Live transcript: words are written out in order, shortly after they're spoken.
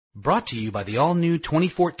Brought to you by the all-new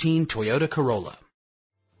 2014 Toyota Corolla.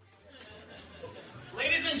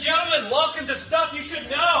 Ladies and gentlemen, welcome to Stuff You Should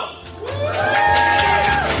Know.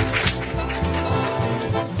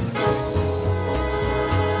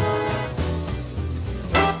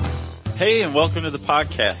 Hey, and welcome to the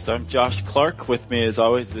podcast. I'm Josh Clark. With me, as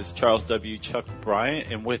always, is Charles W. Chuck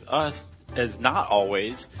Bryant. And with us, as not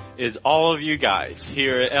always, is all of you guys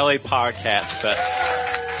here at LA Podcast Fest.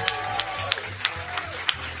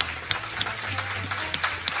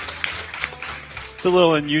 It's a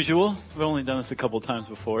little unusual. We've only done this a couple times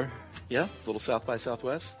before. Yeah, little South by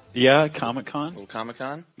Southwest. Yeah, Comic-Con. Little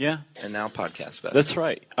Comic-Con. Yeah. And now Podcast Fest. That's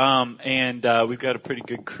right. And we've got a pretty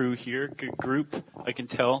good crew here, good group, I can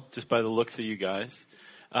tell, just by the looks of you guys.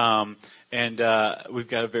 And we've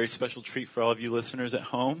got a very special treat for all of you listeners at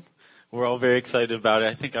home. We're all very excited about it.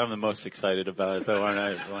 I think I'm the most excited about it, though, aren't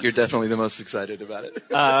I? You're definitely the most excited about it.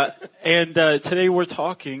 And today we're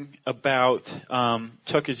talking about,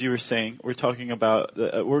 Chuck, as you were saying, we're talking about,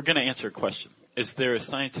 we're going to answer a question. Is there a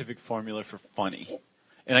scientific formula for funny?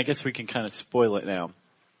 And I guess we can kind of spoil it now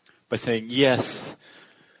by saying yes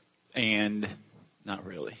and not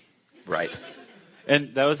really. Right.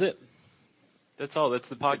 And that was it. That's all. That's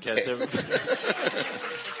the podcast. Okay.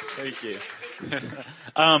 Thank you.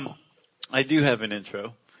 I do have an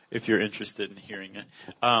intro, if you're interested in hearing it.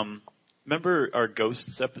 Remember our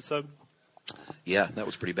Ghosts episode? Yeah, that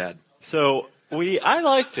was pretty bad. So I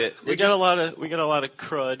liked it. We got a lot of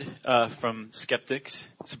crud from skeptics.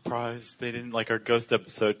 Surprised they didn't like our Ghost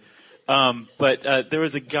episode. But there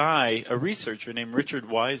was a researcher named Richard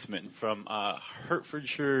Wiseman from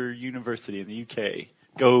Hertfordshire University in the UK.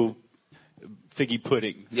 Go figgy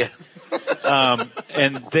puddings. Yeah.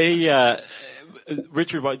 And they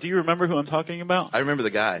Richard, do you remember who I'm talking about? I remember the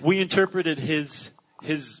guy. We interpreted his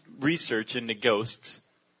research into ghosts,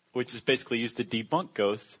 which is basically used to debunk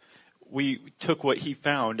ghosts. We took what he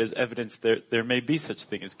found as evidence there may be such a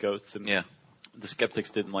thing as ghosts, and yeah. The skeptics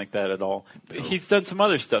didn't like that at all. But he's done some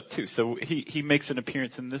other stuff too, so he makes an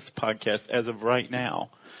appearance in this podcast as of right now.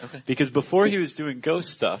 Okay. Because before he was doing ghost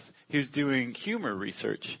stuff, he was doing humor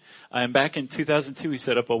research. And back in 2002, he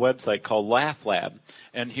set up a website called Laugh Lab,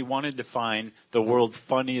 and he wanted to find the world's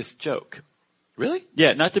funniest joke. Really?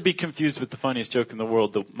 Yeah, not to be confused with the funniest joke in the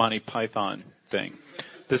world, the Monty Python thing.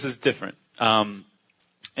 This is different. And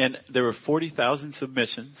there were 40,000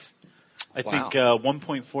 submissions. I think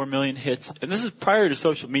 1.4 million hits. And this is prior to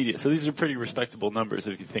social media, so these are pretty respectable numbers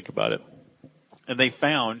if you think about it. And they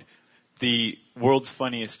found the world's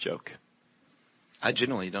funniest joke. I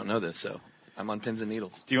genuinely don't know this, so I'm on pins and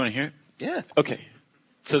needles. Do you want to hear it? Yeah. Okay.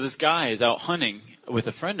 So this guy is out hunting with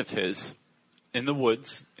a friend of his in the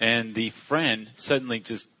woods, and the friend suddenly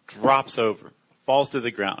just drops over, falls to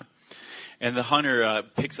the ground. And the hunter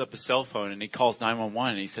picks up his cell phone, and he calls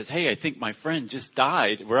 911, and he says, "Hey, I think my friend just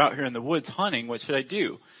died. We're out here in the woods hunting. What should I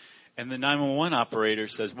do?" And the 911 operator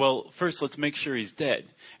says, "Well, first let's make sure he's dead."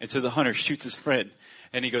 And so the hunter shoots his friend,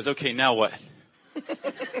 and he goes, "Okay, now what?"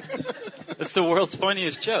 That's the world's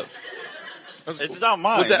funniest joke. It's not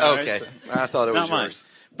mine. Was that right? okay? I thought it was not yours.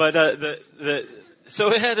 Mine. But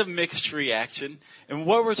so it had a mixed reaction, and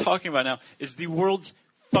what we're talking about now is the world's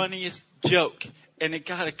funniest joke, and it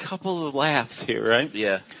got a couple of laughs here, right?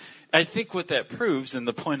 Yeah. I think what that proves, and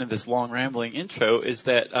the point of this long rambling intro, is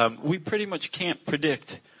that we pretty much can't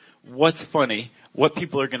predict what's funny, what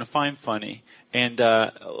people are going to find funny. And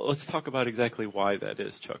let's talk about exactly why that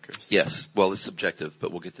is, Chuckers. Yes. Well, it's subjective, but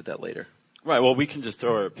we'll get to that later. Right. Well, we can just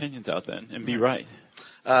throw our opinions out then and be right.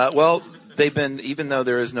 Well, even though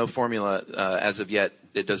there is no formula as of yet,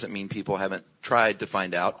 it doesn't mean people haven't tried to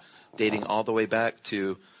find out, dating all the way back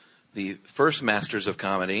to the first masters of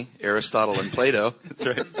comedy, Aristotle and Plato. That's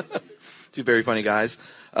right. Two very funny guys.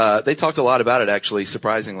 They talked a lot about it, actually,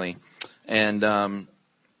 surprisingly. And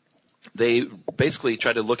they basically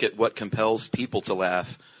tried to look at what compels people to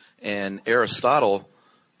laugh. And Aristotle,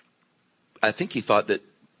 I think he thought that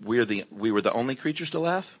we were the only creatures to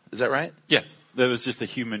laugh. Is that right? Yeah. That was just a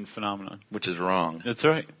human phenomenon. Which is wrong. That's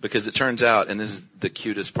right. Because it turns out, and this is the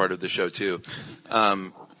cutest part of the show too,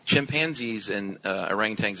 chimpanzees and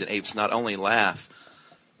orangutans and apes not only laugh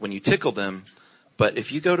when you tickle them, but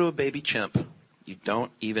if you go to a baby chimp, you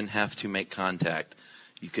don't even have to make contact.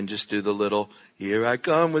 You can just do the little, "Here I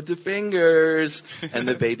come with the fingers," and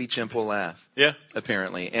the baby chimp will laugh. Yeah.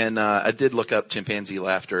 Apparently. And I did look up chimpanzee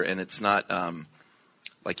laughter, and it's not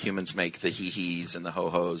like humans make the hee-hees and the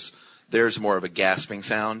ho-hos. There's more of a gasping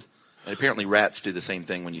sound. And apparently rats do the same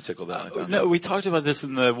thing when you tickle them. I found No, out. we talked about this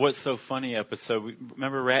in the What's So Funny episode.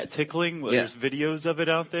 Remember rat tickling? Well, Yeah. There's videos of it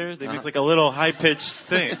out there. They make like a little high-pitched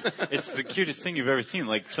thing. It's the cutest thing you've ever seen.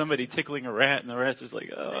 Like somebody tickling a rat, and the rat's just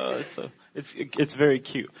like, oh, it's very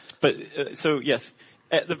cute. But so yes,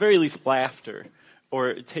 at the very least, laughter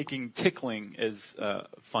or taking tickling as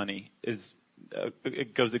funny is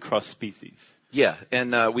it goes across species. Yeah,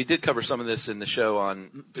 and we did cover some of this in the show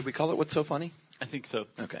on. Did we call it "What's So Funny"? I think so.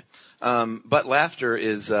 Okay, but laughter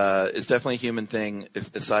is definitely a human thing,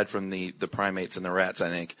 aside from the primates and the rats, I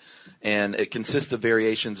think, and it consists of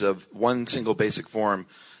variations of one single basic form.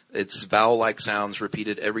 It's vowel-like sounds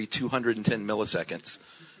repeated every 210 milliseconds,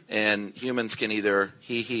 and humans can either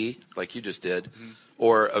hee like you just did,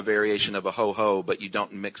 or a variation of a ho ho, but you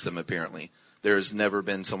don't mix them. Apparently, there's never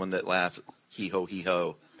been someone that laughed hee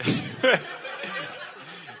ho.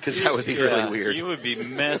 Because that would be really weird. You would be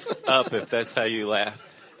messed up if that's how you laughed.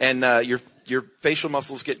 And your facial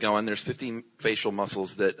muscles get going. There's 15 facial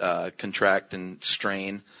muscles that contract and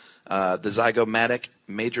strain. The zygomatic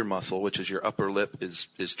major muscle, which is your upper lip, is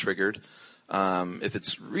triggered. If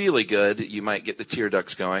it's really good, you might get the tear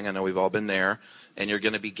ducts going. I know we've all been there. And you're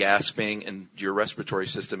going to be gasping, and your respiratory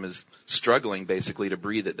system is struggling basically to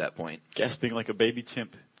breathe at that point. Gasping like a baby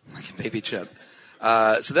chimp. Like a baby chimp.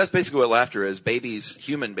 So that's basically what laughter is.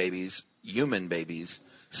 Human babies,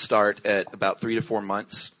 start at about 3 to 4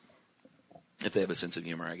 months, if they have a sense of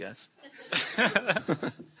humor, I guess.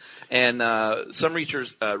 And some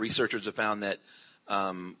researchers have found that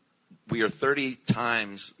we are 30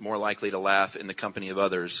 times more likely to laugh in the company of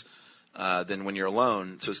others than when you're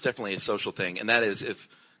alone. So it's definitely a social thing. And that is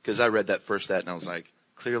because I read that first stat and I was like,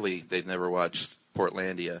 clearly they've never watched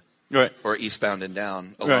Portlandia. Right. Or Eastbound and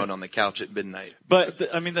Down alone Right. on the couch at midnight. But,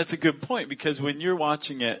 that's a good point, because when you're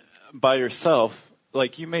watching it by yourself,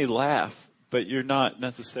 like, you may laugh, but you're not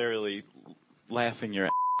necessarily laughing your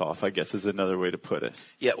ass off, I guess is another way to put it.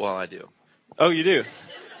 Yeah, well, I do. Oh, you do?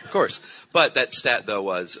 Of course. But that stat, though,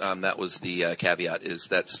 that was the caveat, is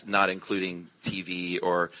that's not including TV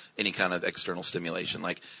or any kind of external stimulation.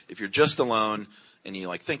 Like, if you're just alone and you,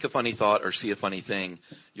 like, think a funny thought or see a funny thing,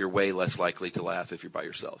 you're way less likely to laugh if you're by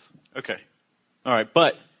yourself. Okay. All right.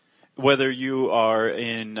 But whether you are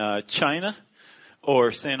in China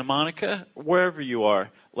or Santa Monica, wherever you are,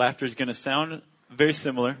 laughter is going to sound very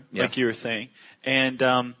similar, like you were saying. And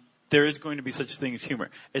there is going to be such a thing as humor.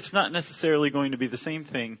 It's not necessarily going to be the same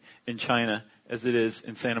thing in China as it is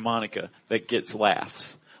in Santa Monica that gets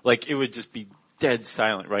laughs. Like, it would just be dead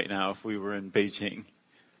silent right now if we were in Beijing.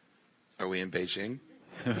 Are we in Beijing?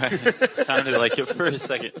 Sounded like it for a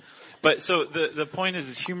second. But so the point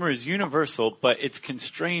is humor is universal, but it's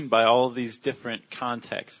constrained by all of these different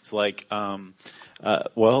contexts, like,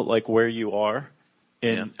 like where you are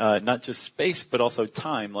in not just space, but also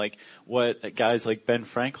time. Like what guys like Ben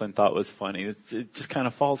Franklin thought was funny. It just kind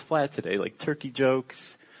of falls flat today, like turkey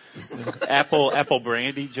jokes, apple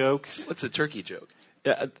brandy jokes. What's a turkey joke?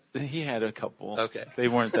 Yeah, he had a couple. Okay. They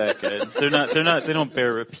weren't that good. They don't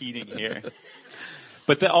bear repeating here.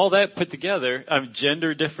 But all that put together,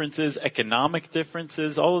 gender differences, economic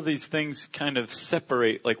differences, all of these things kind of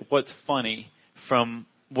separate like what's funny from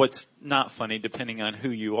what's not funny depending on who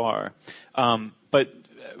you are. But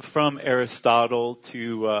from Aristotle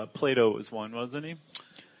to Plato was one, wasn't he?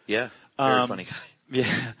 Yeah, very funny guy.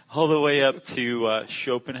 Yeah, all the way up to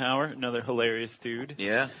Schopenhauer, another hilarious dude.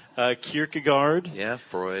 Yeah. Kierkegaard. Yeah,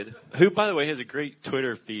 Freud. Who, by the way, has a great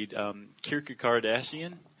Twitter feed,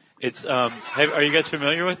 Kierkegaardashian. It's are you guys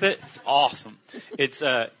familiar with it? It's awesome. It's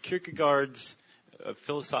Kierkegaard's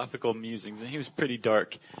philosophical musings, and he was pretty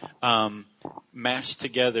dark, mashed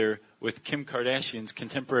together with Kim Kardashian's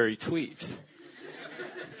contemporary tweets.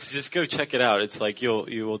 So just go check it out. It's like you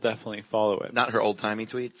will definitely follow it. Not her old-timey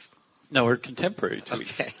tweets? No, her contemporary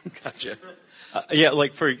tweets. Okay, gotcha.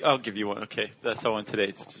 I'll give you one. Okay, that's the one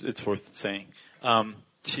today. It's worth saying.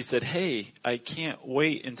 She said, "Hey, I can't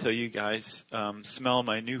wait until you guys smell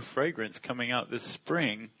my new fragrance coming out this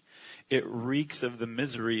spring. It reeks of the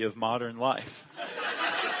misery of modern life."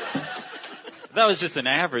 That was just an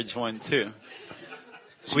average one too.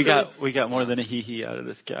 We got more than a hee out of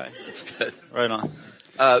this guy. That's good. Right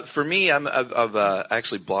on. For me, I've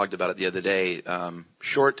actually blogged about it the other day.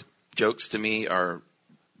 Short jokes to me are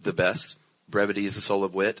the best. Brevity is the soul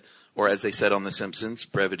of wit, or as they said on The Simpsons,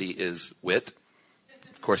 brevity is wit.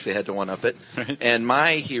 Of course, they had to one-up it. Right. And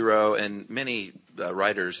my hero, and many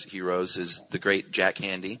writers' heroes, is the great Jack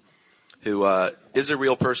Handey, who is a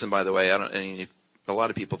real person, by the way. A lot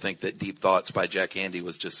of people think that Deep Thoughts by Jack Handey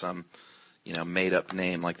was just some, made-up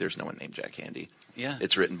name. Like, there's no one named Jack Handey. Yeah.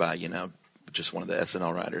 It's written by, just one of the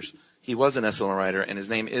SNL writers. he was an SNL writer, and his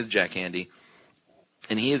name is Jack Handey.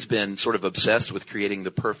 And he has been sort of obsessed with creating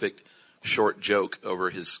the perfect short joke over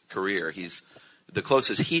his career. He's the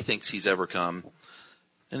closest he thinks he's ever come,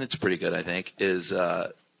 and it's pretty good, I think, is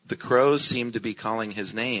the crows seem to be calling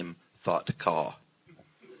his name, thought to caw.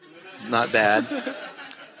 Not bad.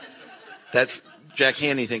 That's Jack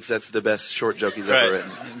Handey thinks that's the best short joke he's ever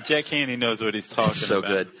written. Jack Handey knows what he's talking about. So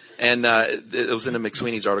good. And it was in a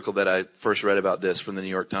McSweeney's article that I first read about this from the New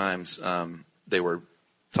York Times. They were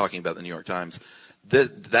talking about the New York Times.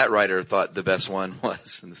 That writer thought the best one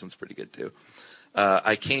was, and this one's pretty good too,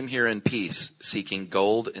 I came here in peace, seeking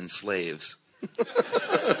gold and slaves.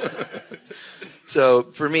 So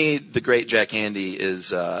for me, the great Jack Handey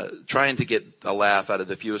is trying to get a laugh out of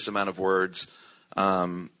the fewest amount of words.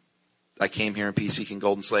 I came here in peace, seeking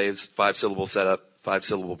gold and slaves, 5-syllable setup,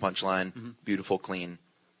 5-syllable punchline, beautiful, clean.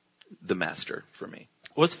 The master for me.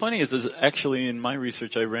 What's funny is actually in my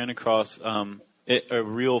research I ran across a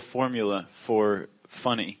real formula for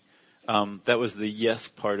funny. That was the yes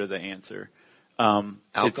part of the answer.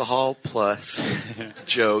 Alcohol plus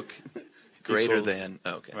joke greater equals, than.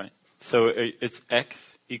 Okay. Right. So it's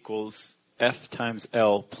X equals F times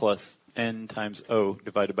L plus N times O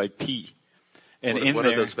divided by P. And what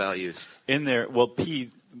are those values? In there, well,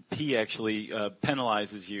 P actually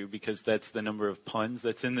penalizes you because that's the number of puns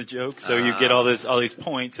that's in the joke. So you get all these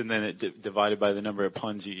points, and then it divided by the number of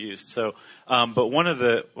puns you used. So, but one of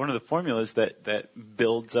the formulas that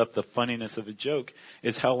builds up the funniness of a joke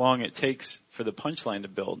is how long it takes for the punchline to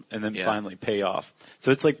build and then finally pay off. So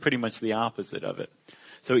it's like pretty much the opposite of it.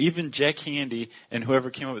 So even Jack Handey and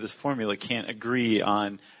whoever came up with this formula can't agree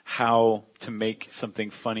on how to make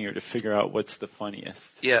something funny or to figure out what's the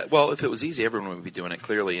funniest. Yeah, well, if it was easy, everyone would be doing it,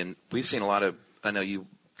 clearly. And we've seen a lot of, I know you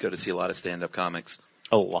go to see a lot of stand-up comics.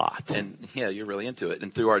 A lot. And, yeah, you're really into it.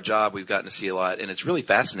 And through our job, we've gotten to see a lot. And it's really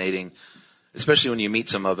fascinating, especially when you meet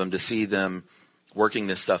some of them, to see them working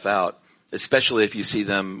this stuff out, especially if you see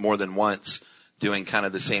them more than once doing kind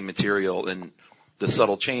of the same material and the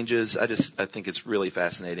subtle changes. I think it's really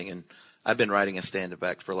fascinating. And I've been writing a stand-up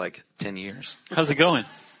act for like 10 years. How's it going?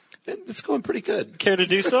 It's going pretty good. Care to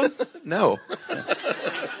do so? No.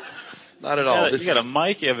 Not at all. You got a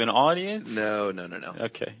mic? You have an audience? No.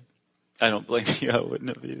 Okay. I don't blame you. I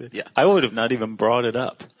wouldn't have either. Yeah. I would have not even brought it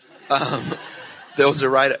up. There was a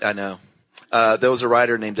writer, I know. There was a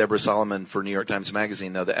writer named Deborah Solomon for New York Times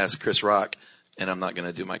Magazine, though, that asked Chris Rock, and I'm not going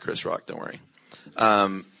to do my Chris Rock, don't worry.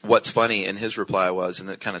 What's funny, and his reply was, and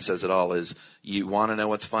it kind of says it all, is you want to know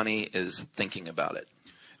what's funny is thinking about it.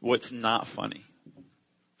 What's not funny?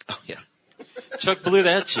 Oh, yeah. Chuck blew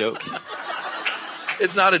that joke.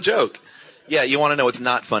 It's not a joke. Yeah, you want to know what's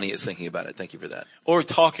not funny is thinking about it. Thank you for that. Or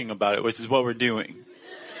talking about it, which is what we're doing.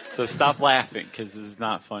 So stop laughing, because this is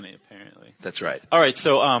not funny, apparently. That's right. All right,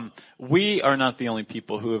 so we are not the only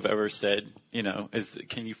people who have ever said,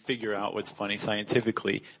 can you figure out what's funny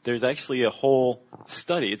scientifically? There's actually a whole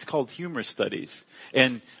study. It's called humor studies.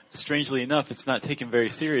 And strangely enough, it's not taken very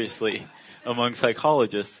seriously among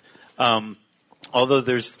psychologists. Although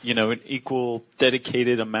there's, an equal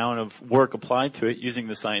dedicated amount of work applied to it using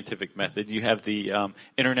the scientific method. You have the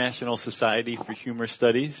International Society for Humor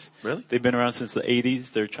Studies. Really? They've been around since the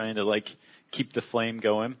 80s. They're trying to, keep the flame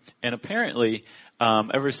going. And apparently,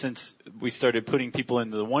 ever since we started putting people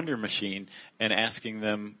into the Wonder Machine and asking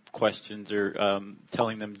them questions or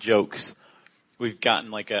telling them jokes, we've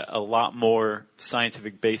gotten a lot more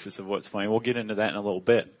scientific basis of what's funny. We'll get into that in a little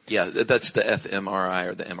bit. Yeah, that's the fMRI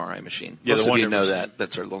or the MRI machine. Yeah, most the of you Wonder know machine. that.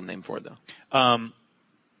 That's our little name for it, though.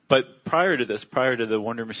 But prior to the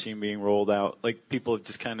Wonder Machine being rolled out, people have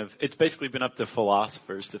just it's basically been up to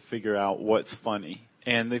philosophers to figure out what's funny.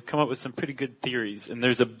 And they've come up with some pretty good theories. And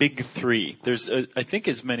there's a big three. There's, I think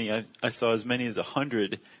I saw as many as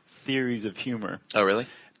 100 theories of humor. Oh, really?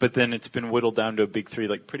 But then it's been whittled down to a big three,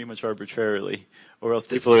 pretty much arbitrarily. Or else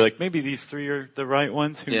people are maybe these three are the right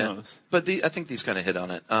ones. Who knows? But I think these kind of hit on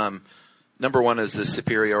it. Number one is the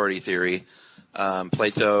superiority theory.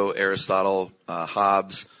 Plato, Aristotle,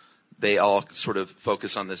 Hobbes, they all sort of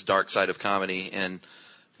focus on this dark side of comedy. And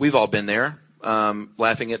we've all been there,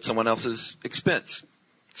 laughing at someone else's expense.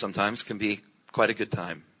 Sometimes can be quite a good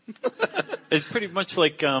time. It's pretty much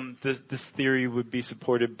like this theory would be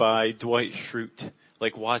supported by Dwight Schrute.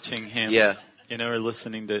 Watching him, or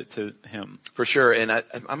listening to him. For sure, and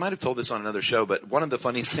I might have told this on another show, but one of the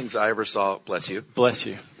funniest things I ever saw, bless you,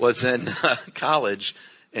 was in college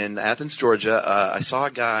in Athens, Georgia. I saw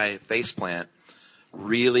a guy faceplant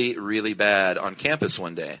really, really bad on campus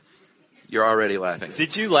one day. You're already laughing.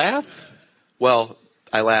 Did you laugh? Well,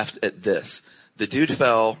 I laughed at this. The dude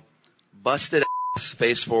fell, busted ass,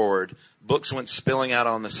 face forward, Books went spilling out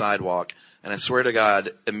on the sidewalk, and I swear to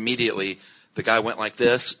God, immediately the guy went like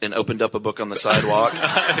this and opened up a book on the sidewalk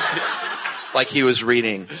like he was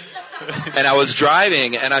reading. And I was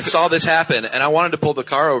driving, and I saw this happen, and I wanted to pull the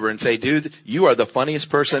car over and say, dude, you are the funniest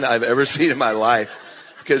person I've ever seen in my life.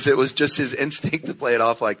 Because it was just his instinct to play it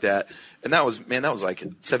off like that. And that was like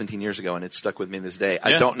 17 years ago, and it stuck with me this day.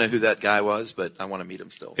 I don't know who that guy was, but I want to meet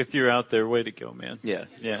him still. If you're out there, way to go, man. Yeah.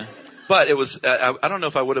 Yeah. But it was, I don't know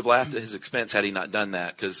if I would have laughed at his expense had he not done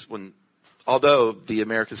that. Because although the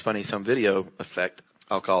America's Funniest Home Video effect,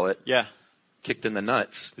 I'll call it, Yeah. kicked in the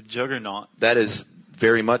nuts, The juggernaut. that is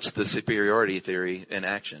very much the superiority theory in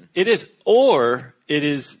action. It is, or it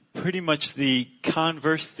is pretty much the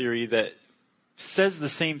converse theory that says the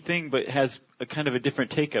same thing but has a kind of a different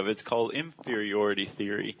take of it. It's called inferiority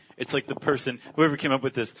theory. It's like the person, whoever came up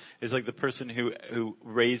with this, is like the person who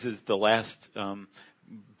raises the last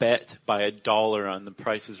bet by $1 on The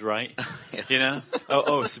Price is Right. Yeah. You know?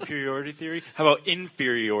 Oh, superiority theory? How about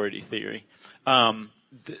inferiority theory?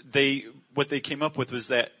 What they came up with was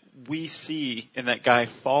that we see in that guy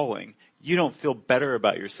falling, you don't feel better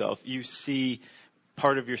about yourself. You see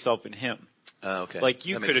part of yourself in him. Okay. Like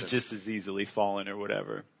you That could makes have sense. just as easily fallen or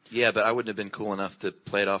whatever. Yeah, but I wouldn't have been cool enough to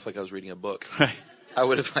play it off like I was reading a book. Right. I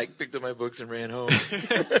would have picked up my books and ran home.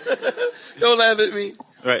 Don't laugh at me.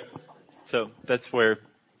 Right. So that's where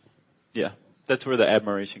the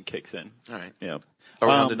admiration kicks in. All right. Yeah. Are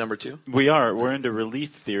we on to number 2? We are. We're into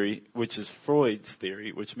relief theory, which is Freud's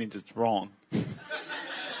theory, which means it's wrong.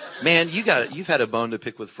 Man, you've had a bone to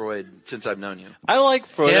pick with Freud since I've known you. I like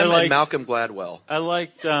Freud. Him and Malcolm Gladwell. I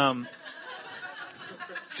liked,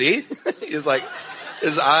 See? He's like,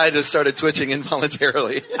 his eye just started twitching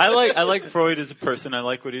involuntarily. I like Freud as a person. I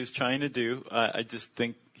like what he was trying to do. I just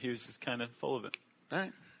think he was just kind of full of it. All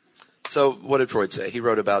right. So what did Freud say? He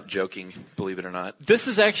wrote about joking, believe it or not. This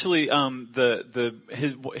is actually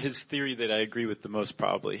his theory that I agree with the most.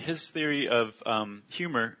 Probably his theory of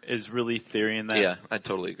humor is relief theory, in that Yeah, I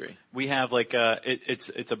totally agree. we have like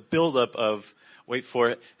it's a buildup of, wait for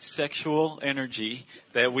it, sexual energy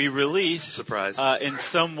that we release. Surprise. In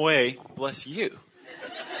some way. Bless you.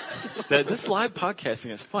 This live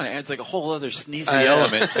podcasting is fun. It adds like a whole other sneezy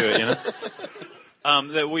element to it, you know.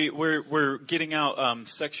 That we're getting out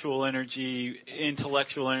sexual energy,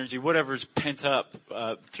 intellectual energy, whatever's pent up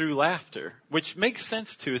through laughter, which makes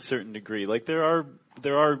sense to a certain degree. Like there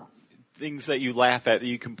are things that you laugh at that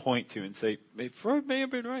you can point to and say, Freud may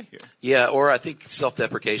have been right here. Yeah, or I think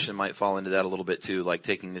self-deprecation might fall into that a little bit too, like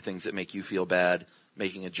taking the things that make you feel bad,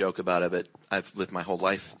 making a joke about it. I've lived my whole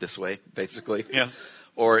life this way, basically. Yeah.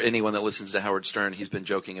 Or anyone that listens to Howard Stern, he's been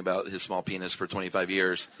joking about his small penis for 25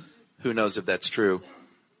 years. Who knows if that's true?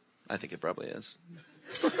 I think it probably is.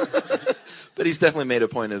 But he's definitely made a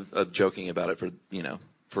point of joking about it for,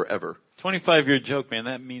 forever. 25-year joke, man.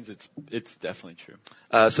 That means it's definitely true.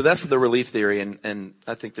 So that's the relief theory, and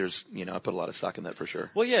I think there's, I put a lot of stock in that for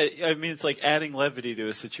sure. Well, yeah. I mean, it's like adding levity to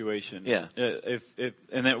a situation. Yeah.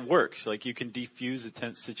 And that works. Like you can defuse a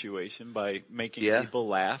tense situation by making people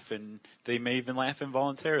laugh, and they may even laugh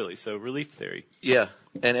involuntarily. So relief theory. Yeah,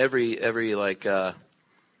 and every every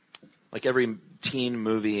teen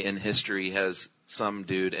movie in history has some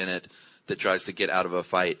dude in it that tries to get out of a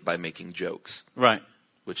fight by making jokes. Right.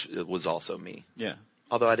 Which was also me. Yeah.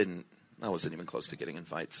 Although I wasn't even close to getting in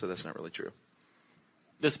fights, so that's not really true.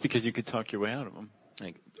 That's because you could talk your way out of them.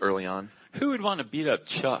 Like early on. Who would want to beat up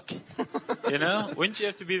Chuck? You know? Wouldn't you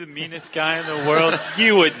have to be the meanest guy in the world?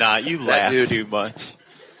 You would not. You laugh dude. too much.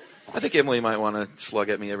 I think Emily might want to slug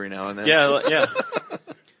at me every now and then. Yeah.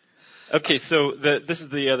 Okay, so this is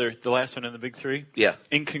the last one in the big three. Yeah.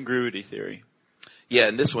 Incongruity theory. Yeah,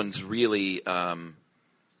 and this one's really a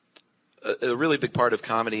really big part of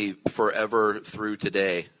comedy forever through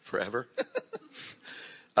today. Forever?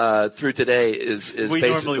 Through today is we basically...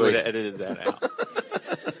 normally would have edited that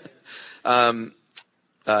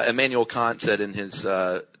out. Immanuel Kant said in his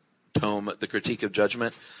tome, The Critique of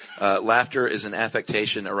Judgment, laughter is an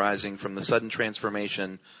affectation arising from the sudden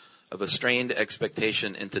transformation of a strained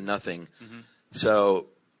expectation into nothing. Mm-hmm. So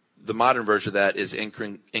the modern version of that is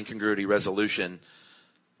incongruity resolution.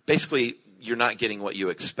 Basically, you're not getting what you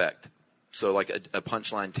expect. So like a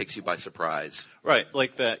punchline takes you by surprise. Right,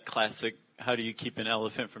 like that classic, how do you keep an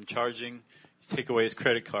elephant from charging? You take away his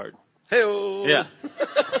credit card. Hey-o! Yeah.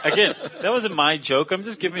 Again, that wasn't my joke. I'm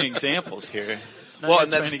just giving examples here. And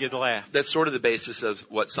trying to get the laugh. That's sort of the basis of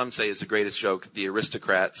what some say is the greatest joke, The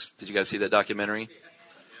Aristocrats. Did you guys see that documentary?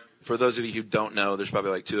 For those of you who don't know, there's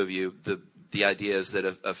probably like two of you. The idea is that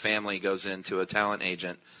a family goes into a talent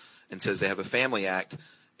agent and says they have a family act,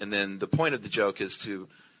 and then the point of the joke is to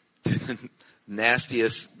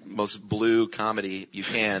nastiest, most blue comedy you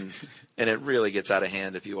can. And it really gets out of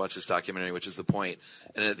hand if you watch this documentary, which is the point.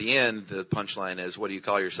 And at the end, the punchline is, what do you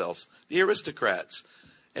call yourselves? The Aristocrats.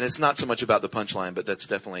 And it's not so much about the punchline, but that's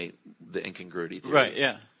definitely the incongruity theory. Right,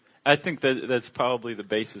 yeah. I think that's probably the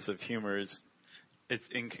basis of humor is it's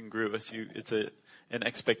incongruous. It's an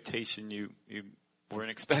expectation you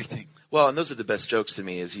weren't expecting. Well, and those are the best jokes to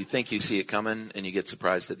me, is you think you see it coming and you get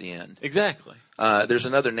surprised at the end. Exactly. There's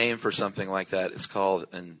another name for something like that. It's called,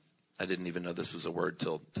 and I didn't even know this was a word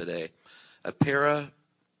till today, a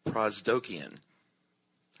paraprosdokian.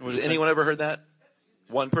 Has anyone ever heard that?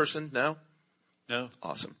 One person? No? No.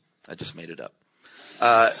 Awesome. I just made it up.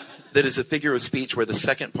 That is a figure of speech where the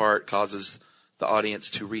second part causes the audience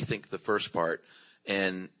to rethink the first part.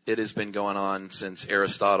 And it has been going on since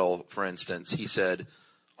Aristotle, for instance. He said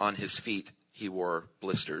on his feet he wore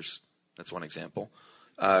blisters. That's one example.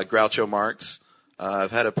 Groucho Marx,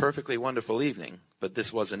 I've had a perfectly wonderful evening, but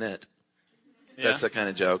this wasn't it. Yeah. That's that kind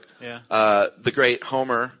of joke. Yeah. The great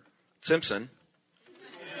Homer Simpson.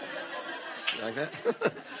 You like that?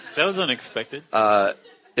 That was unexpected.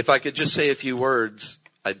 If I could just say a few words,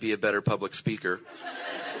 I'd be a better public speaker.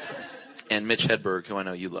 And Mitch Hedberg, who I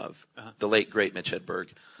know you love, the late, great Mitch Hedberg.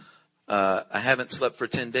 I haven't slept for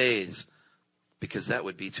 10 days because that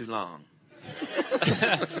would be too long.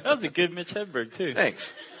 That was a good Mitch Hedberg, too.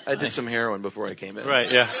 Thanks. I did some heroin before I came in. Right,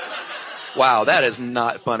 yeah. Wow, that is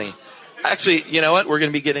not funny. Actually, you know what? We're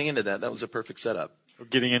going to be getting into that. That was a perfect setup. We're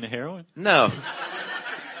getting into heroin? No.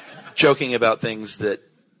 Joking about things that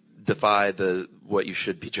defy what you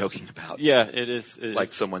should be joking about. Yeah, it is.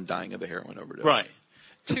 Like someone dying of a heroin overdose. Right.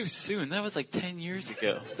 Too soon. That was like 10 years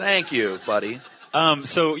ago. Thank you, buddy.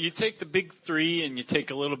 So you take the big three and you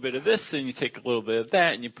take a little bit of this and you take a little bit of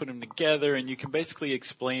that and you put them together and you can basically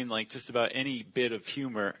explain like just about any bit of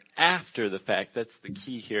humor after the fact. That's the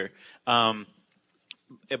key here. By,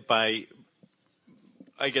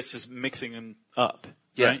 I guess, just mixing them up.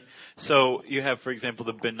 Yeah. Right? So you have, for example,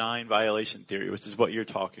 the benign violation theory, which is what you're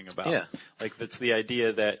talking about. Yeah. Like that's the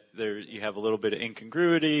idea that you have a little bit of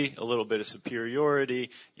incongruity, a little bit of superiority.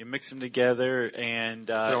 You mix them together and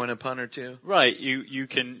throw in a pun or two. Right. You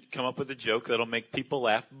can come up with a joke that'll make people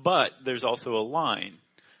laugh, but there's also a line.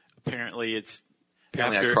 Apparently I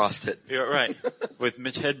crossed it. Yeah, right. With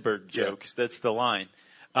Mitch Hedberg jokes, that's the line.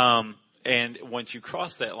 And once you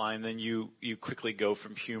cross that line, then you quickly go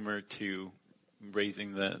from humor to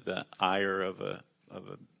raising the ire of a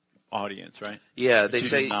audience, right? Yeah, Which they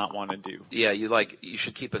say do not want to do. Yeah, you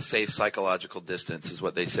should keep a safe psychological distance, is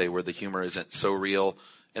what they say, where the humor isn't so real,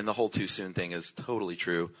 and the whole too soon thing is totally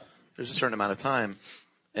true. There's a certain amount of time,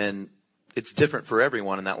 and it's different for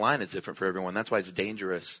everyone, and that line is different for everyone. That's why it's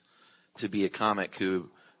dangerous to be a comic who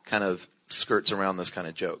kind of skirts around those kind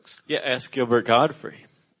of jokes. Yeah, ask Gilbert Godfrey.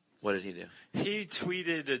 What did he do? He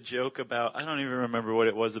tweeted a joke about, I don't even remember what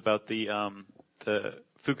it was, about the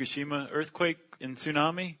Fukushima earthquake and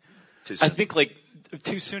tsunami. Too soon. I think like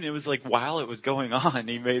too soon. It was like while it was going on,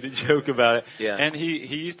 he made a joke about it. Yeah. And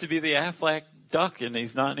he used to be the Aflac duck, and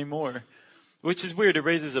he's not anymore. Which is weird. It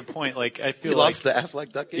raises a point. Like I feel he lost the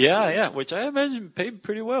Aflac duck game? Yeah. Which I imagine paid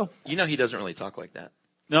pretty well. You know he doesn't really talk like that.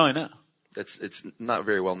 No, I know. It's not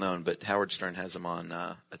very well known, but Howard Stern has him on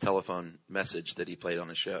a telephone message that he played on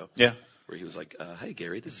his show. Yeah. Where he was like, hey,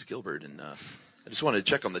 Gary, this is Gilbert, and I just wanted to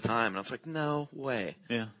check on the time. And I was like, no way.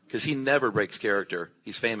 Yeah. Because he never breaks character.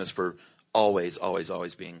 He's famous for always, always,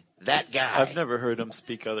 always being that guy. I've never heard him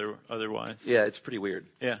speak otherwise. Yeah, it's pretty weird.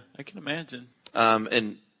 Yeah, I can imagine.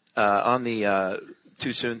 And on the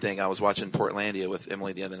Too Soon thing, I was watching Portlandia with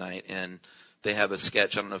Emily the other night, and they have a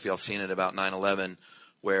sketch, I don't know if y'all seen it, about 9/11,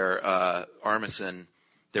 where Armisen,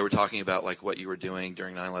 they were talking about like what you were doing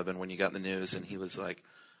during 9/11 when you got in the news, and he was like,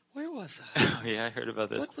 where was I? Oh, yeah, I heard about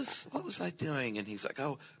this. What was I doing? And he's like,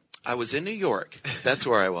 oh, I was in New York. That's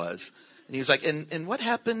where I was. And he was like, and what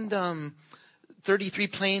happened? 33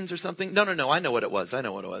 planes or something? No, I know what it was. And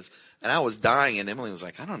I was dying, and Emily was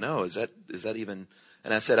like, I don't know. Is that even?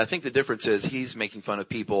 And I said, I think the difference is he's making fun of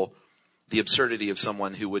people, the absurdity of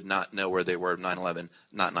someone who would not know where they were 9/11,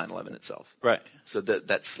 not 9/11 itself. Right. So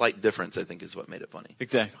that slight difference, I think, is what made it funny.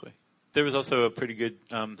 Exactly. There was also a pretty good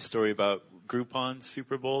story about Groupon's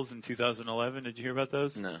Super Bowls in 2011. Did you hear about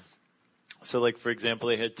those? No. So, like, for example,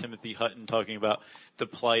 they had Timothy Hutton talking about the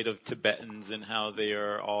plight of Tibetans and how they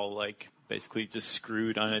are all, like, basically just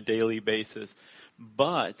screwed on a daily basis.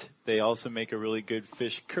 But they also make a really good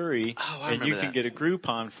fish curry, and you can get a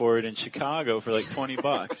Groupon for it in Chicago for like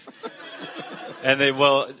 $20. And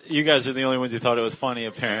you guys are the only ones who thought it was funny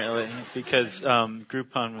apparently, because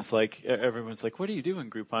Groupon was like, everyone's like, what are you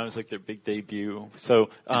doing, Groupon? It was like their big debut.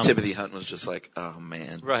 So Timothy Hunt was just like, oh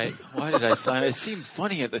man. Right. Why did I sign it? It seemed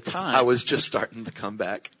funny at the time. I was just starting to come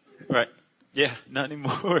back. Right. Yeah, not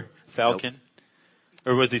anymore. Falcon. Nope.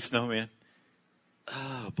 Or was he Snowman?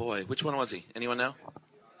 Oh boy, which one was he? Anyone know?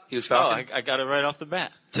 He was Falcon. Oh, I got it right off the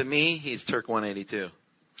bat. To me, he's Turk 182.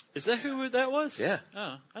 Is that who that was? Yeah.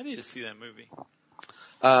 Oh, I need to see that movie.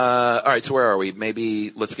 All right, so where are we?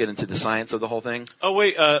 Maybe let's get into the science of the whole thing. Oh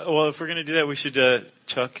wait, well if we're gonna do that, we should,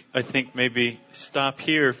 Chuck, I think maybe stop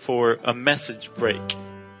here for a message break.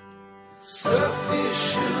 Stuff you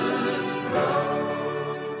should know.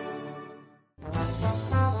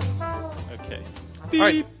 Okay. All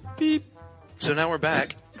right. Beep. So now we're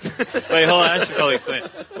back. Wait, hold on. I should probably explain.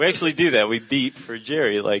 We actually do that. We beep for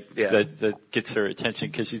Jerry, that gets her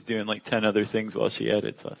attention because she's doing like 10 other things while she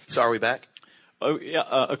edits us. So are we back? Oh,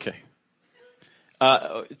 yeah, okay.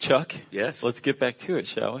 Chuck? Yes? Let's get back to it,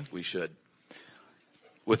 shall we? We should.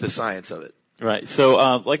 With the science of it. Right. So,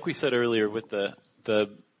 like we said earlier with the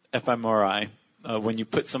fMRI, when you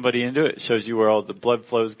put somebody into it, it shows you where all the blood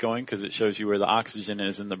flow is going because it shows you where the oxygen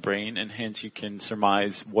is in the brain, and hence you can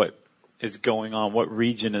surmise what is going on, what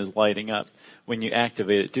region is lighting up when you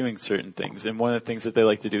activate it doing certain things. And one of the things that they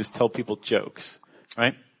like to do is tell people jokes,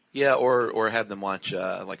 right? Yeah, or have them watch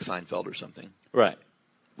like Seinfeld or something. Right.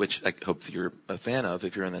 Which I hope you're a fan of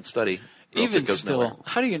if you're in that study. Even still,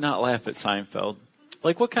 how do you not laugh at Seinfeld?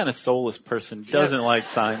 Like, what kind of soulless person doesn't like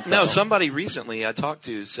Seinfeld? No, somebody recently I talked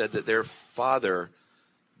to said that their father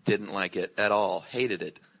didn't like it at all, hated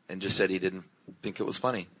it, and just said he didn't think it was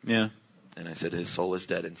funny. Yeah. And I said, his soul is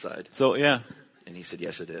dead inside. So, yeah. And he said,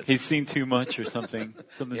 yes, it is. He's seen too much or something.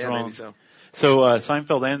 Something's wrong. Maybe so. So,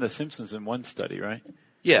 Seinfeld and The Simpsons in one study, right?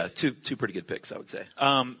 Yeah, two pretty good picks, I would say.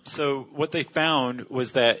 So what they found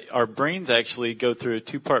was that our brains actually go through a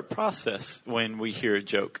two-part process when we hear a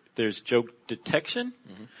joke. There's joke detection,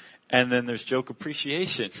 and then there's joke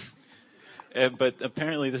appreciation. But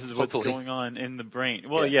apparently this is what's going on in the brain.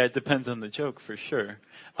 Well, yeah, it depends on the joke for sure.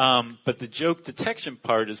 But the joke detection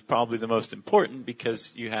part is probably the most important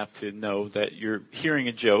because you have to know that you're hearing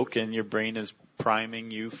a joke and your brain is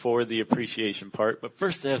priming you for the appreciation part. But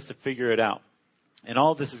first it has to figure it out. And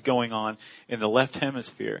all this is going on in the left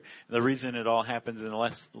hemisphere. And the reason it all happens in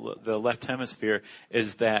the left hemisphere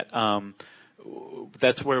is that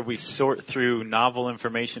that's where we sort through novel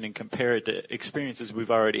information and compare it to experiences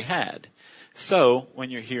we've already had. So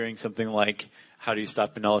when you're hearing something like, how do you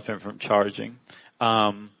stop an elephant from charging?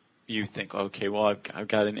 You think, okay, well, I've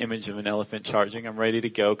got an image of an elephant charging. I'm ready to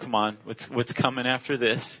go. Come on. What's coming after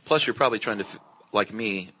this? Plus, you're probably trying to, like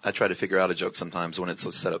me, I try to figure out a joke sometimes when it's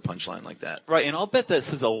a set up punchline like that. Right, and I'll bet that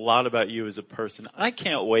says a lot about you as a person. I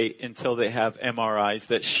can't wait until they have MRIs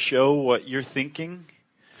that show what you're thinking.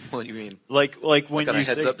 What do you mean? Like when you you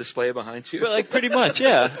heads up display behind you? Well, like pretty much,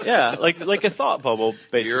 yeah. Like a thought bubble,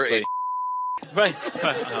 basically. You're a right.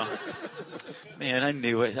 Oh. Man, I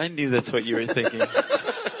knew it. I knew that's what you were thinking.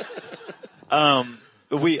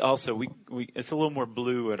 We it's a little more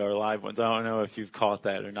blue at our live ones. I don't know if you've caught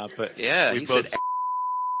that or not, but yeah, we both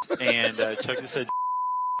said and Chuck just said.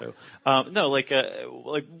 So, no, like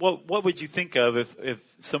what would you think of if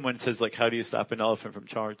someone says like, how do you stop an elephant from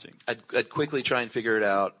charging? I'd quickly try and figure it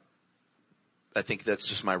out. I think that's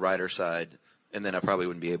just my writer side, and then I probably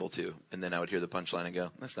wouldn't be able to. And then I would hear the punchline and go,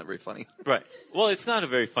 that's not very funny. Right. Well, it's not a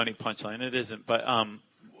very funny punchline. It isn't. But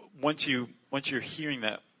once you're hearing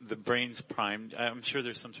that, the brain's primed. I'm sure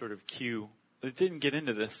there's some sort of cue. It didn't get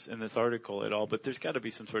into this in this article at all, but there's got to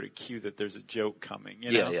be some sort of cue that there's a joke coming.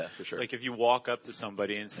 You know? Yeah, for sure. Like if you walk up to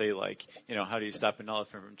somebody and say like, how do you stop an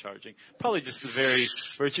elephant from charging? Probably just the very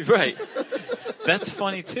virtue. Right. That's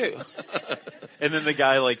funny too. And then the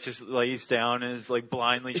guy like just lays down and is like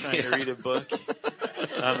blindly trying to read a book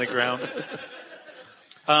on the ground.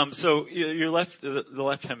 So the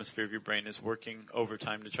left hemisphere of your brain is working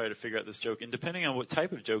overtime to try to figure out this joke. And depending on what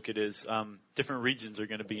type of joke it is, different regions are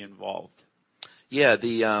going to be involved. Yeah,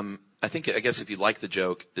 I guess if you like the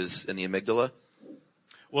joke is in the amygdala.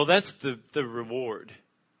 Well, that's the reward.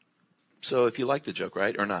 So if you like the joke,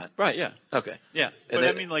 right? Or not? Right, yeah. Okay. Yeah. But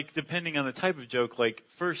I mean, like, depending on the type of joke, like,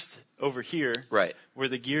 first over here, right, where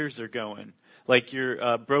the gears are going, like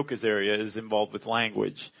your Broca's area is involved with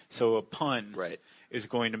language. So a pun. Right. is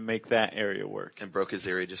going to make that area work. And broke his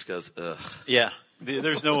area just goes, ugh. Yeah.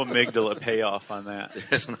 There's no amygdala payoff on that.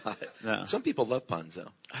 There's not. No. Some people love puns,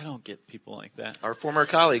 though. I don't get people like that. Our former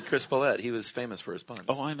colleague, Chris Paulette, he was famous for his puns.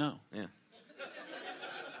 Oh, I know. Yeah.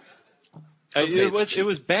 It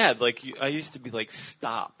was bad. Like I used to be like,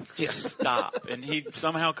 stop, just Yeah. stop, and he'd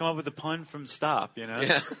somehow come up with a pun from stop. You know.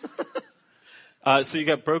 Yeah. So you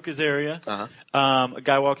got broke his area. Uh-huh. A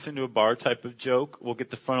guy walks into a bar type of joke. We'll get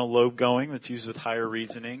the frontal lobe going. That's used with higher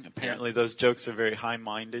reasoning. Apparently, those jokes are very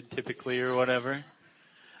high-minded, typically, or whatever.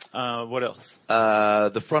 What else?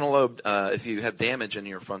 The frontal lobe, if you have damage in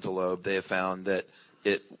your frontal lobe, they have found that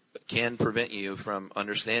it can prevent you from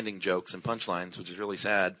understanding jokes and punchlines, which is really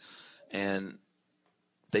sad. And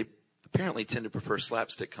they apparently tend to prefer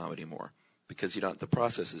slapstick comedy more because you don't have to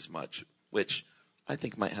process as much, which I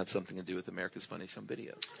think might have something to do with America's Funniest Home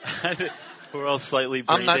Videos. We're all slightly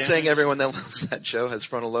brain I'm not saying damaged. everyone that loves that show has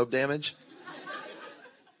frontal lobe damage,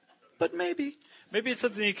 but maybe. Maybe it's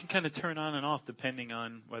something you can kind of turn on and off depending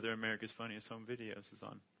on whether America's Funniest Home Videos is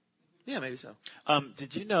on. Yeah, maybe so.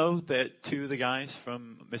 Did you know that two of the guys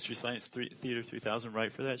from Mystery Science Theater 3000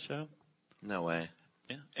 write for that show? No way.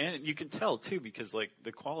 Yeah, and you can tell too because like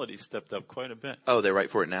the quality stepped up quite a bit. Oh, they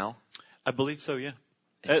write for it now? I believe so. Yeah,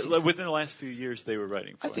 within the last few years they were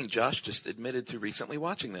writing for I think Josh just admitted to recently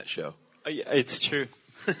watching that show. Yeah, it's true.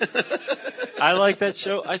 I like that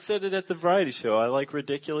show. I said it at the variety show. I like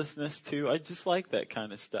ridiculousness too. I just like that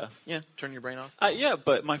kind of stuff. Yeah, turn your brain off. Yeah,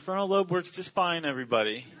 but my frontal lobe works just fine.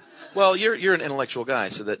 Everybody. Well, you're an intellectual guy,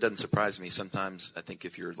 so that doesn't surprise me. Sometimes I think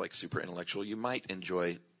if you're like super intellectual, you might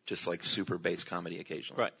enjoy just like super bass comedy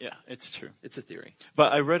occasionally. Right. Yeah, it's true. It's a theory.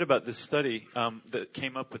 But I read about this study that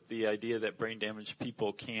came up with the idea that brain damaged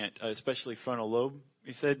people can't, especially frontal lobe,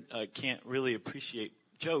 he said, can't really appreciate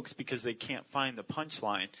jokes because they can't find the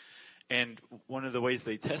punchline. And one of the ways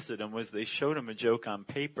they tested them was they showed them a joke on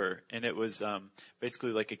paper, and it was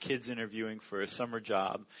basically like a kid's interviewing for a summer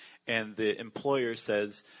job, and the employer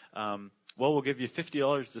says, well, we'll give you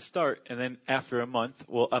 $50 to start, and then after a month,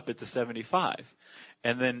 we'll up it to $75.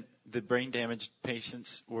 And then the brain damaged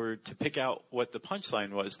patients were to pick out what the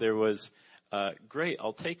punchline was. There was, great,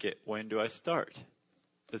 I'll take it. When do I start?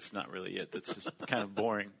 That's not really it. That's just kind of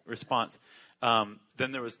boring response.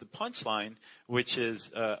 Then there was the punchline, which is,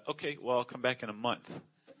 okay, well, I'll come back in a month.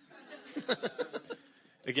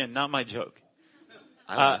 Again, not my joke.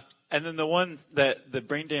 And then the one that the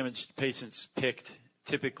brain damaged patients picked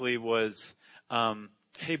typically was,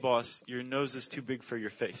 hey, boss, your nose is too big for your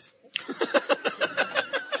face.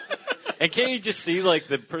 And can't you just see, like,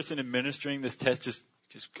 the person administering this test just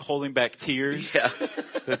holding back tears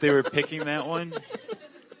that they were picking that one?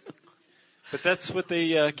 But that's what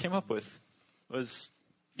they came up with, was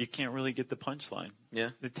you can't really get the punchline. Yeah.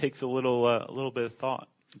 It takes a little bit of thought.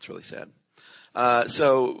 It's really sad.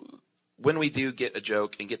 So when we do get a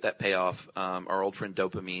joke and get that payoff, our old friend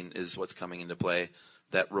dopamine is what's coming into play.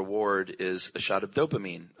 That reward is a shot of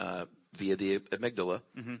dopamine via the amygdala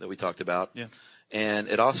that we talked about. Yeah. And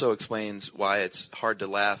it also explains why it's hard to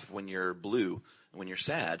laugh when you're blue, when you're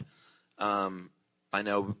sad. I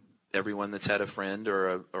know everyone that's had a friend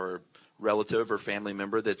or a relative or family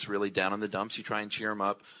member that's really down in the dumps, you try and cheer them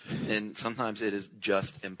up, and sometimes it is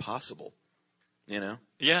just impossible. You know?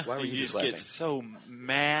 Yeah. Why were you just get laughing? so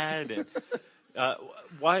mad. And,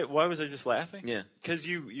 why was I just laughing? Yeah. Because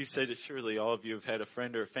you said it. Surely all of you have had a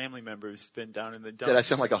friend or a family member who's been down in the dumps. Did I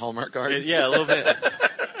sound like a Hallmark card? Yeah, a little bit.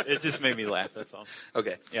 It just made me laugh. That's all.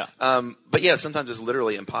 Okay. Yeah. But yeah, sometimes it's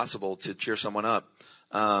literally impossible to cheer someone up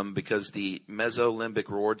because the mesolimbic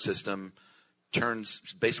reward system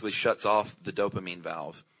basically shuts off the dopamine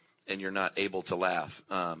valve, and you're not able to laugh.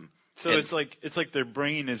 So it's like their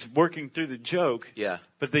brain is working through the joke. Yeah.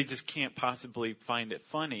 But they just can't possibly find it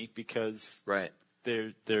funny because Right.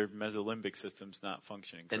 their mesolimbic system's not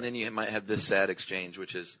functioning. And then you might have this sad exchange,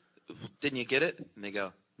 which is, didn't you get it? And they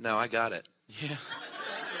go, no, I got it. Yeah.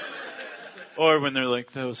 Or when they're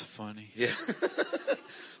like, that was funny. Yeah.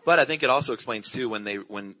 But I think it also explains too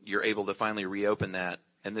when you're able to finally reopen that,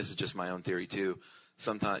 and this is just my own theory too.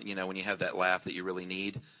 Sometimes, when you have that laugh that you really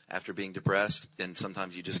need after being depressed, and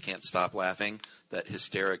sometimes you just can't stop laughing, that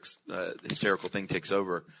hysterical thing takes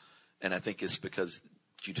over. And I think it's because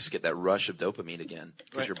you just get that rush of dopamine again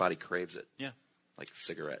because Right. your body craves it. Yeah. Like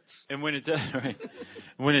cigarettes. And when it does, right,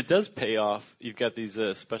 when it does pay off, you've got these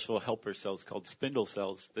special helper cells called spindle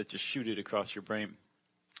cells that just shoot it across your brain.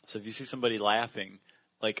 So if you see somebody laughing,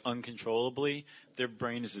 like uncontrollably, their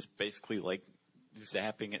brain is just basically like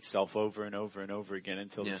zapping itself over and over and over again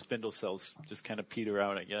until the spindle cells just kind of peter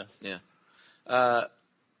out, I guess. Yeah.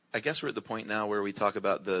 I guess we're at the point now where we talk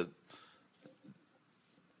about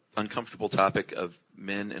uncomfortable topic of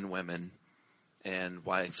men and women and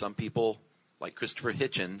why some people, like Christopher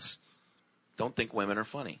Hitchens, don't think women are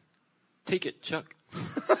funny. Take it, Chuck.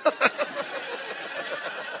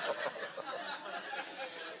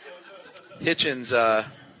 Hitchens,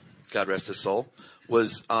 God rest his soul,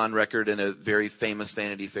 was on record in a very famous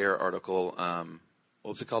Vanity Fair article.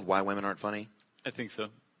 What was it called? Why Women Aren't Funny? I think so.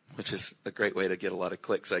 Which is a great way to get a lot of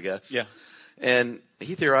clicks, I guess. Yeah. And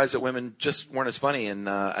he theorized that women just weren't as funny, and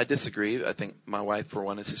I disagree. I think my wife, for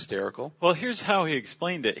one, is hysterical. Well, here's how he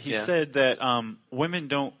explained it. He Yeah. said that women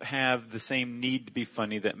don't have the same need to be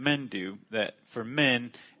funny that men do. That for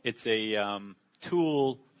men, it's a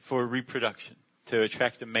tool for reproduction, to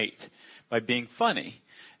attract a mate by being funny.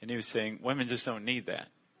 And he was saying women just don't need that.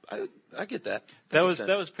 I get that. That makes sense.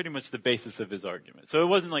 was pretty much the basis of his argument. So it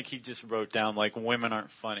wasn't like he just wrote down like women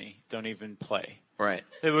aren't funny, don't even play. Right.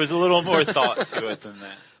 There was a little more thought to it than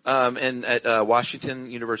that. And at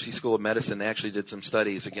Washington University School of Medicine, they actually did some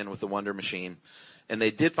studies, again, with the Wonder Machine. And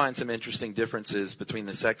they did find some interesting differences between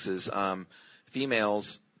the sexes.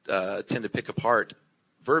 Females tend to pick apart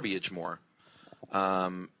verbiage more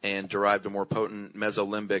and derived a more potent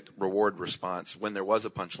mesolimbic reward response when there was a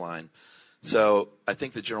punchline. So I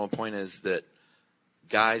think the general point is that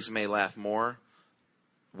guys may laugh more,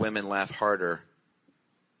 women laugh harder,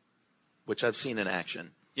 which I've seen in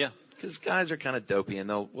action. Yeah. Because guys are kind of dopey and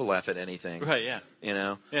we'll laugh at anything. Right, yeah. You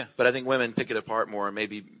know? Yeah. But I think women pick it apart more,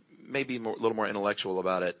 maybe more, a little more intellectual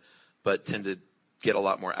about it, but tend to get a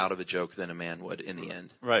lot more out of a joke than a man would in the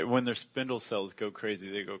end. Right. When their spindle cells go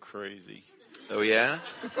crazy, they go crazy. Oh, yeah?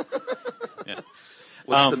 Yeah.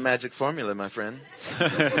 What's the magic formula, my friend?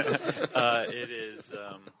 It is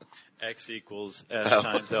X equals S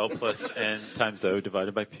times L plus N times O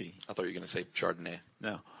divided by P. I thought you were going to say Chardonnay.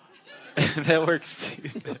 No. That works too.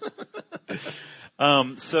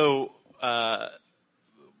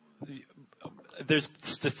 There's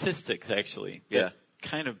statistics actually. That Yeah.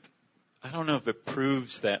 kind of, I don't know if it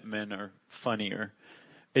proves that men are funnier.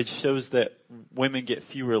 It shows that women get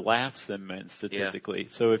fewer laughs than men statistically. Yeah.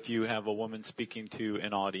 So if you have a woman speaking to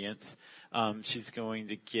an audience, she's going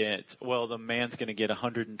to get, the man's going to get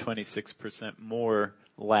 126% more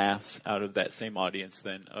laughs out of that same audience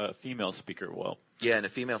than a female speaker will. Yeah, and a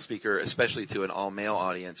female speaker, especially to an all-male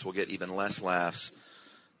audience, will get even less laughs.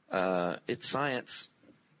 It's science.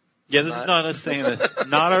 Yeah, this is not us saying this.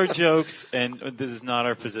 Not our jokes, and this is not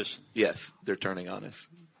our position. Yes, they're turning on us.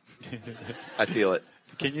 I feel it.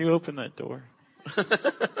 Can you open that door?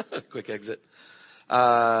 Quick exit.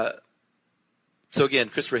 So again,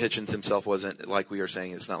 Christopher Hitchens himself wasn't, like we were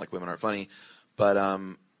saying, it's not like women aren't funny, but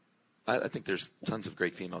I think there's tons of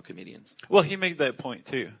great female comedians. Well, he made that point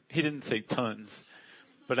too. He didn't say tons,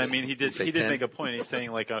 but I mean, he did 10? make a point. He's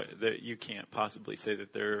saying like that you can't possibly say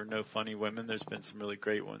that there are no funny women. There's been some really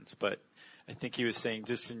great ones, but I think he was saying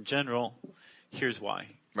just in general, here's why.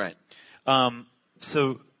 Right.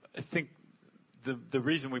 So I think the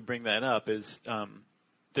reason we bring that up is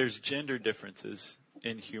there's gender differences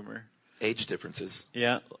in humor. Age differences.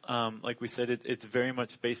 Yeah, like we said, it's very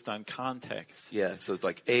much based on context. Yeah, so it's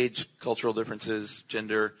like age, cultural differences,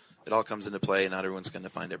 gender, it all comes into play, and not everyone's going to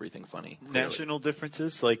find everything funny. Clearly. National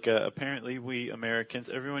differences, like apparently we Americans,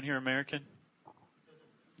 everyone here American?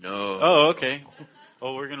 No. Oh, okay.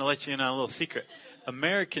 Well, we're going to let you in on a little secret.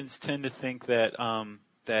 Americans tend to think that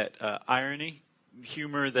irony,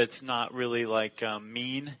 humor that's not really like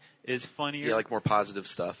mean, is funnier. Yeah, like more positive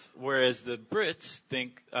stuff. Whereas the Brits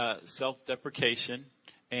think self-deprecation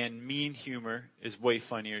and mean humor is way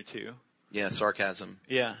funnier too. Yeah, sarcasm.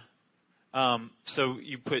 Yeah. So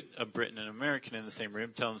you put a Brit and an American in the same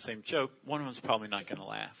room, tell them the same joke, one of them's probably not going to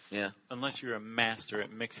laugh. Yeah. Unless you're a master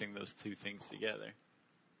at mixing those two things together.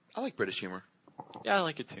 I like British humor. Yeah, I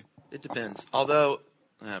like it too. It depends. Although,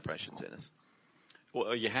 I probably shouldn't say this.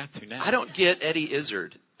 Well, you have to now. I don't get Eddie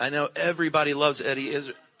Izzard. I know everybody loves Eddie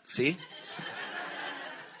Izzard. See?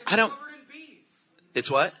 I don't. Covered in bees. It's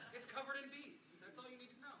what? It's covered in bees. That's all you need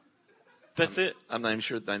to know. That's it. I'm not even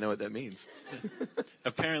sure I know what that means.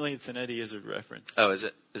 Apparently it's an Eddie Izzard reference. Oh, is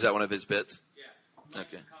it? Is that one of his bits? Yeah.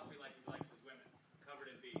 Okay. Coffee like he likes his women. Covered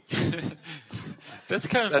in bees. That's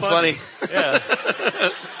kind of That's funny. funny. Yeah.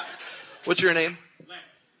 What's your name?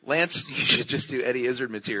 Lance. Lance, you should just do Eddie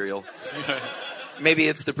Izzard material. Maybe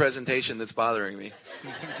it's the presentation that's bothering me.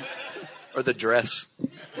 Or the dress.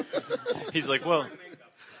 He's like, well,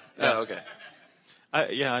 Oh, okay. I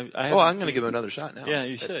I'm haven't going to seen- give him another shot now. Yeah,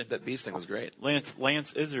 you should. That bees thing was great.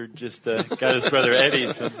 Lance Izzard just got his brother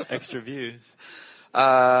Eddie some extra views.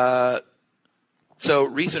 So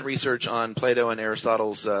recent research on Plato and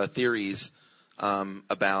Aristotle's theories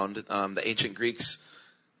abound. The ancient Greeks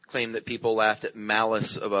claimed that people laughed at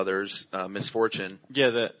malice of others, misfortune. Yeah,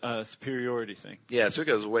 that superiority thing. Yeah, so it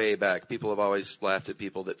goes way back. People have always laughed at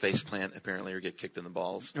people that face plant, apparently, or get kicked in the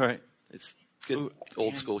balls. Right. It's good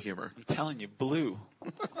old school humor. I'm telling you, blue.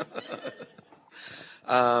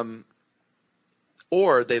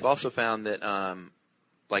 Or they've also found that,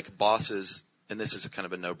 like bosses, and this is kind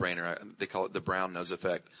of a no-brainer, they call it the brown nose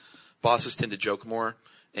effect. Bosses tend to joke more,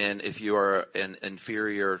 and if you are an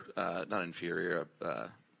inferior, not inferior,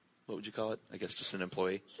 what would you call it? I guess just an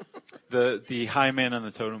employee. The high man on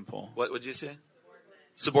the totem pole. What would you say?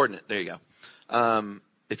 Subordinate. There you go.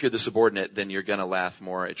 If you're the subordinate, then you're going to laugh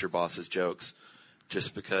more at your boss's jokes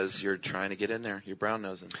just because you're trying to get in there. You're brown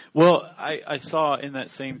nosing. Well, I saw in that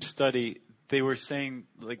same study, they were saying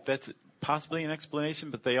like that's possibly an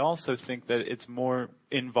explanation, but they also think that it's more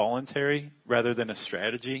involuntary rather than a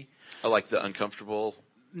strategy. I like the uncomfortable.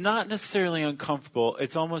 Not necessarily uncomfortable.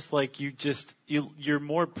 It's almost like you're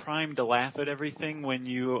more primed to laugh at everything when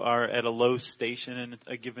you are at a low station in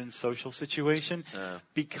a given social situation,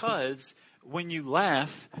 because when you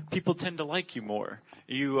laugh, people tend to like you more.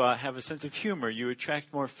 You have a sense of humor. You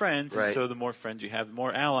attract more friends, right. And so the more friends you have, the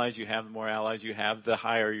more allies you have. The more allies you have, the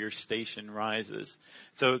higher your station rises.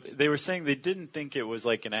 So they were saying they didn't think it was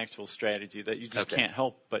like an actual strategy, that you just can't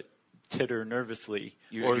help but titter nervously.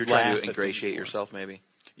 You're trying to ingratiate yourself, maybe.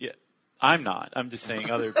 Yeah, I'm not. I'm just saying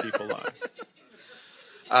other people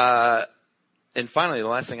are. And finally, the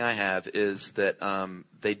last thing I have is that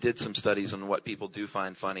they did some studies on what people do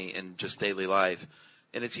find funny in just daily life.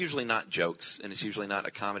 And it's usually not jokes, and it's usually not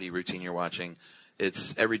a comedy routine you're watching.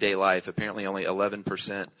 It's everyday life. Apparently only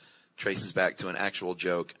 11% traces back to an actual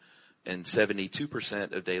joke, and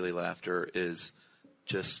 72% of daily laughter is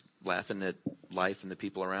just laughing at life and the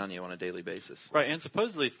people around you on a daily basis. Right, and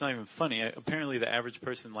supposedly it's not even funny. Apparently the average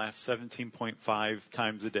person laughs 17.5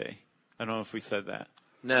 times a day. I don't know if we said that.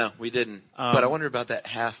 No, we didn't. But I wonder about that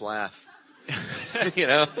half laugh. You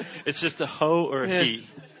know? It's just a ho or a he.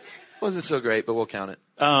 Wasn't so great, but we'll count it.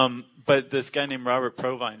 But this guy named Robert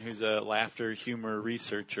Provine, who's a laughter humor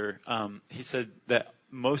researcher, he said that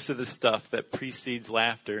most of the stuff that precedes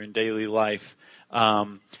laughter in daily life,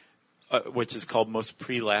 which is called most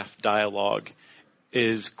pre-laugh dialogue,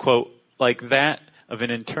 is, quote, like that of an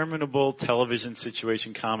interminable television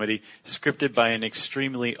situation comedy scripted by an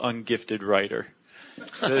extremely ungifted writer.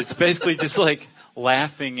 So it's basically just like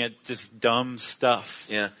laughing at just dumb stuff.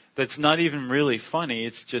 Yeah. That's not even really funny.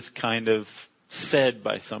 It's just kind of said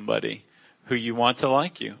by somebody who you want to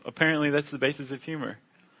like you. Apparently that's the basis of humor.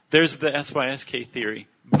 There's the SYSK theory.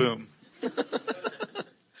 Boom. You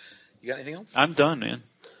got anything else? I'm done, man.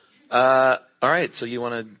 All right. So you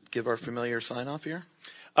want to give our familiar sign off here?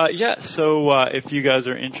 Yeah. So if you guys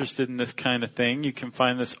are interested in this kind of thing, you can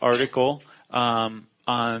find this article on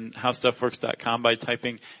howstuffworks.com by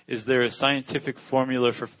typing, "Is there a scientific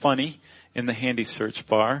formula for funny?" in the handy search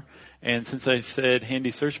bar. And since I said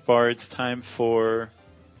handy search bar, it's time for,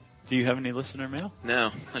 do you have any listener mail?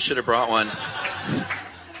 No, I should have brought one.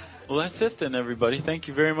 Well, that's it then, everybody. Thank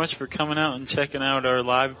you very much for coming out and checking out our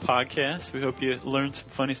live podcast. We hope you learned some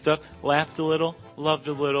funny stuff, laughed a little, loved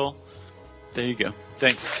a little. There you go.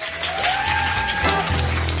 Thanks.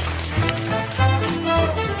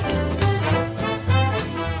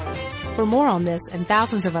 For more on this and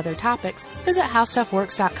thousands of other topics, visit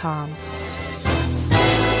howstuffworks.com.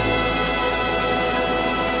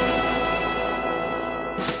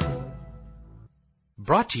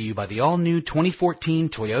 Brought to you by the all-new 2014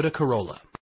 Toyota Corolla.